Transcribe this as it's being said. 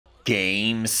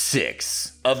Game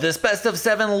 6 of this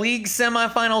best-of-7 league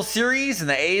semifinal series, and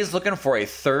the A's looking for a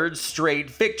third straight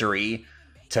victory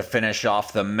to finish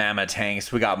off the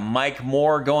Mammotanks. We got Mike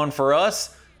Moore going for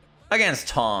us against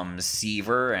Tom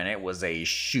Seaver, and it was a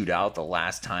shootout the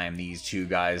last time these two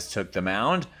guys took the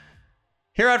mound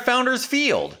here at Founders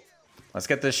Field. Let's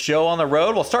get this show on the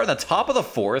road. We'll start in the top of the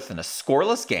fourth in a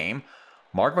scoreless game.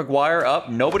 Mark McGwire up,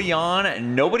 nobody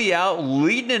on, nobody out,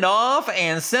 leading it off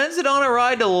and sends it on a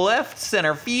ride to left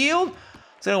center field.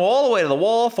 Sending it all the way to the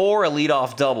wall for a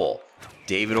leadoff double.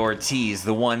 David Ortiz,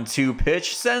 the 1-2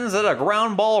 pitch, sends it a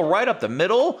ground ball right up the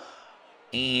middle.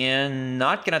 And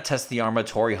not going to test the arm of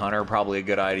Torii Hunter, probably a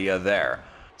good idea there.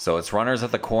 So it's runners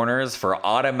at the corners for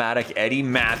automatic Eddie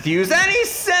Matthews. And he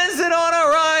sends it on a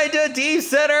ride to deep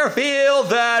center field.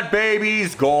 That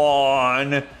baby's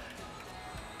gone.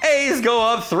 A's go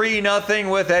up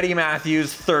 3-0 with Eddie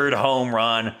Matthews' third home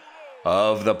run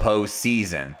of the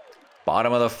postseason.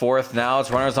 Bottom of the fourth now, it's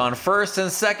runners on first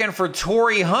and second for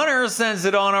Torii Hunter. Sends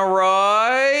it on a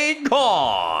ride.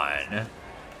 Gone.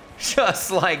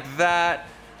 Just like that.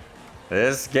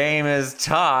 This game is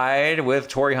tied with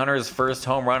Torii Hunter's first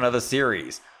home run of the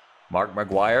series. Mark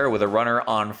McGwire with a runner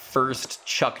on first,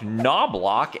 Chuck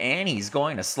Knoblauch, and he's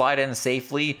going to slide in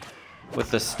safely with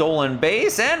the stolen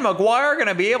base, and McGwire going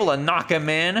to be able to knock him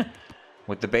in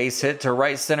with the base hit to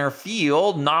right center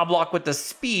field. Knoblauch with the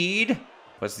speed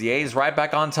puts the A's right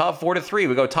back on top, 4-3.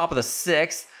 We go top of the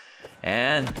sixth,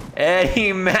 and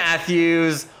Eddie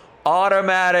Matthews,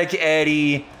 automatic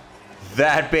Eddie.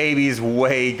 That baby's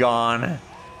way gone.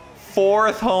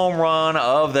 Fourth home run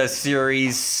of the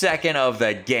series, second of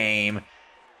the game.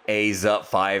 A's up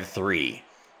 5-3.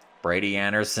 Brady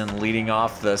Anderson leading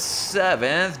off the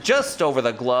seventh, just over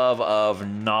the glove of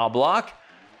Knoblauch.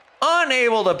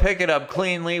 Unable to pick it up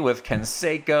cleanly with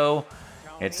Canseco.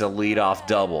 It's a leadoff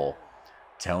double.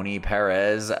 Tony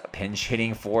Perez pinch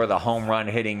hitting for the home run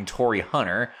hitting Torii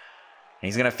Hunter.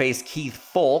 He's going to face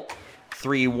Keith Foulke.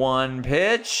 3-1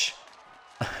 pitch.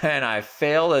 And I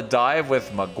fail to dive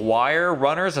with McGwire.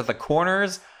 Runners at the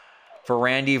corners for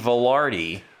Randy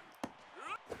Velarde.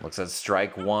 Looks at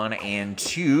strike 1 and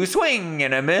 2. Swing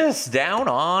and a miss. Down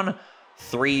on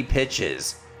 3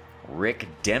 pitches. Rick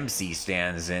Dempsey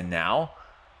stands in now.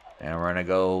 And we're going to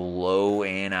go low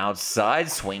and outside.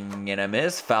 Swing and a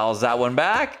miss. Fouls that one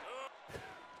back.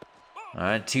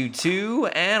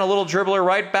 2-2. And a little dribbler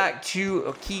right back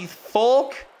to Keith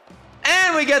Foulke.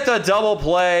 And we get the double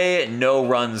play. No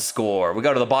run score. We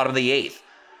go to the bottom of the eighth.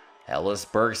 Ellis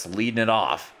Burks leading it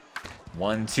off.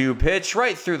 1-2 pitch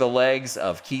right through the legs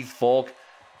of Keith Foulke.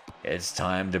 It's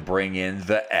time to bring in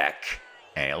the Eck.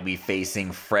 And he'll be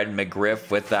facing Fred McGriff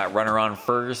with that runner on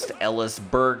first. Ellis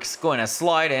Burks going to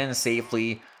slide in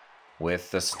safely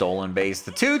with the stolen base.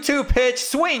 The 2-2 pitch,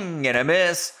 swing and a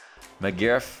miss.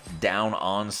 McGriff down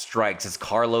on strikes. It's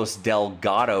Carlos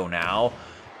Delgado now.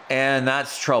 And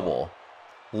that's trouble.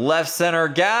 Left center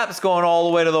gaps going all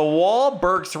the way to the wall.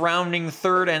 Burks rounding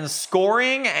third and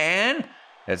scoring. And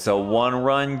it's a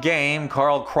one-run game.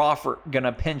 Carl Crawford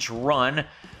gonna pinch run.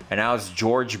 And now it's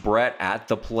George Brett at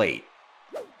the plate.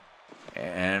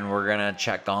 And we're gonna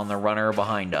check on the runner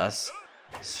behind us.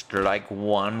 Strike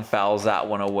 1, fouls that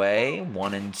one away.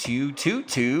 1-2,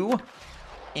 2-2.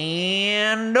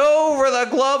 And over the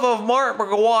glove of Mark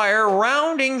McGwire.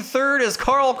 Rounding third is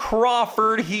Carl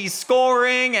Crawford. He's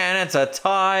scoring, and it's a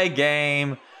tie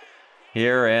game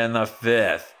here in the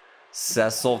fifth.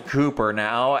 Cecil Cooper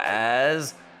now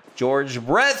as George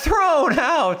Brett thrown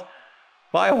out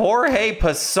by Jorge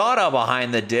Posada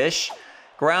behind the dish.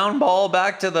 Ground ball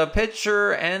back to the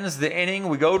pitcher, ends the inning.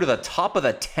 We go to the top of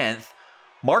the 10th.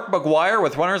 Mark McGwire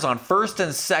with runners on first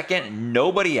and second,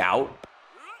 nobody out.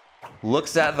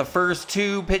 Looks at the first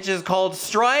 2 pitches called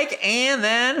strike, and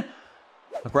then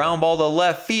a ground ball to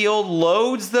left field,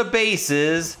 loads the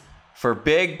bases for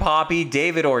Big Papi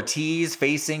David Ortiz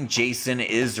facing Jason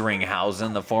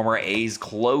Isringhausen, the former A's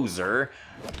closer.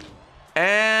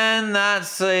 And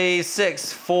that's a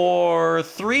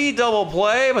 6-4-3 double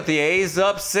play, but the A's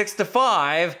up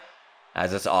 6-5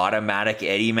 as it's automatic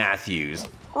Eddie Matthews.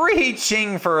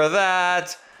 Reaching for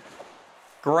that.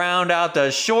 Ground out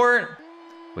to short.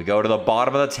 We go to the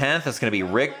bottom of the 10th. It's going to be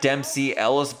Rick Dempsey,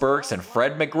 Ellis Burks, and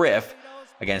Fred McGriff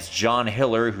against John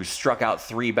Hiller, who struck out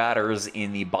 3 batters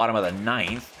in the bottom of the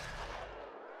 9th.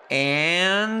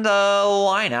 And a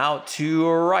line out to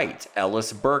right.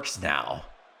 Ellis Burks now.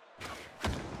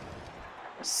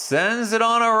 Sends it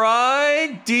on a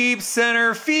ride. Deep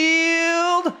center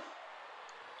field.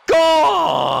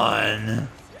 Gone!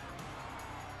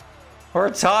 We're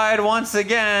tied once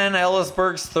again. Ellis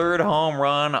Burks' third home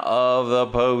run of the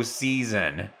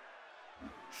postseason.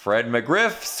 Fred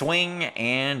McGriff, swing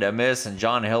and a miss, and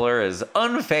John Hiller is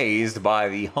unfazed by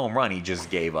the home run he just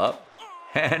gave up.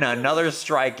 And another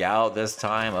strikeout, this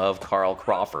time of Carl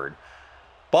Crawford.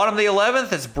 Bottom of the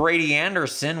 11th, it's Brady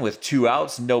Anderson with 2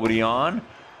 outs, nobody on.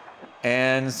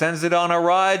 And sends it on a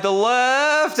ride to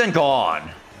left and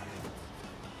gone.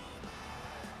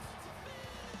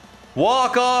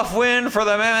 Walk-off win for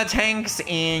the Mammotanks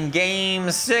in Game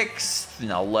 6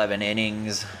 in 11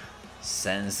 innings.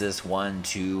 Sends this one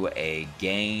to a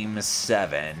Game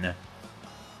 7.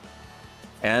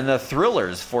 And the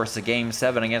Thrillers force a Game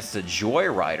 7 against the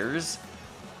Joyriders.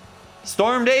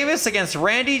 Storm Davis against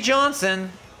Randy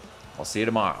Johnson. I'll see you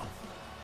tomorrow.